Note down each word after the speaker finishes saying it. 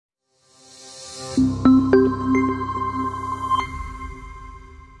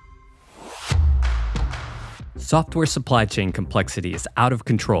Software supply chain complexity is out of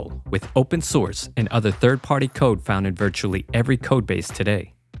control with open source and other third-party code found in virtually every codebase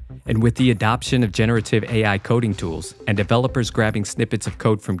today. And with the adoption of generative AI coding tools and developers grabbing snippets of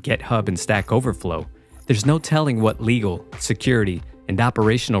code from GitHub and Stack Overflow, there's no telling what legal, security, and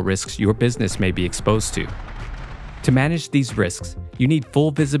operational risks your business may be exposed to. To manage these risks, you need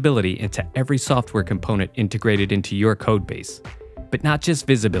full visibility into every software component integrated into your codebase. But not just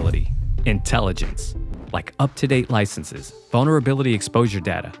visibility, intelligence, like up-to-date licenses, vulnerability exposure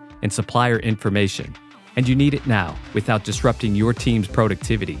data, and supplier information. And you need it now without disrupting your team's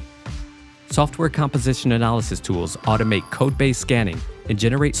productivity. Software composition analysis tools automate code-based scanning and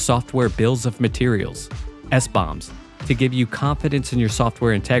generate software bills of materials, SBOMs, to give you confidence in your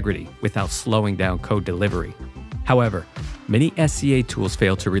software integrity without slowing down code delivery. However, many SCA tools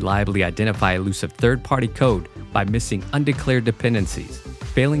fail to reliably identify elusive third-party code by missing undeclared dependencies,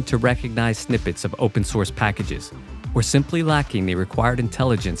 failing to recognize snippets of open-source packages, or simply lacking the required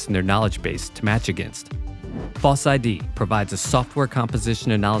intelligence in their knowledge base to match against. FossID provides a software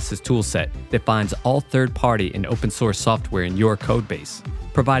composition analysis toolset that finds all third-party and open-source software in your codebase,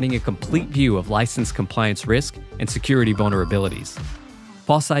 providing a complete view of license compliance risk and security vulnerabilities.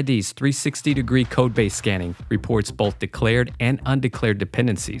 FossID's 360-degree codebase scanning reports both declared and undeclared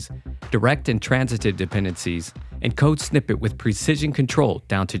dependencies, direct and transitive dependencies, and code snippet with precision control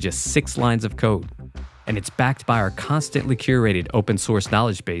down to just 6 lines of code. And it's backed by our constantly curated open-source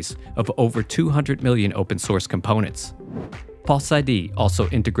knowledge base of over 200 million open-source components. FossID also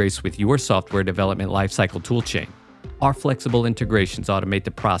integrates with your software development lifecycle toolchain. Our flexible integrations automate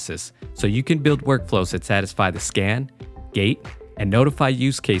the process so you can build workflows that satisfy the scan, gate, and notify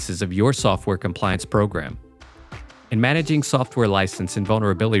use cases of your software compliance program. And managing software license and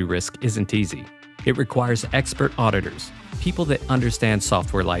vulnerability risk isn't easy. It requires expert auditors, people that understand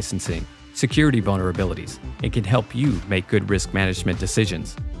software licensing, security vulnerabilities, and can help you make good risk management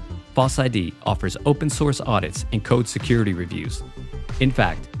decisions. FossID offers open source audits and code security reviews. In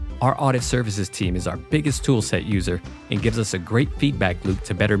fact, our audit services team is our biggest toolset user and gives us a great feedback loop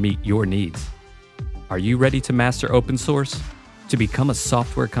to better meet your needs. Are you ready to master open source? To become a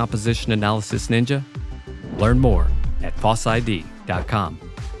software composition analysis ninja? Learn more at FossID.com.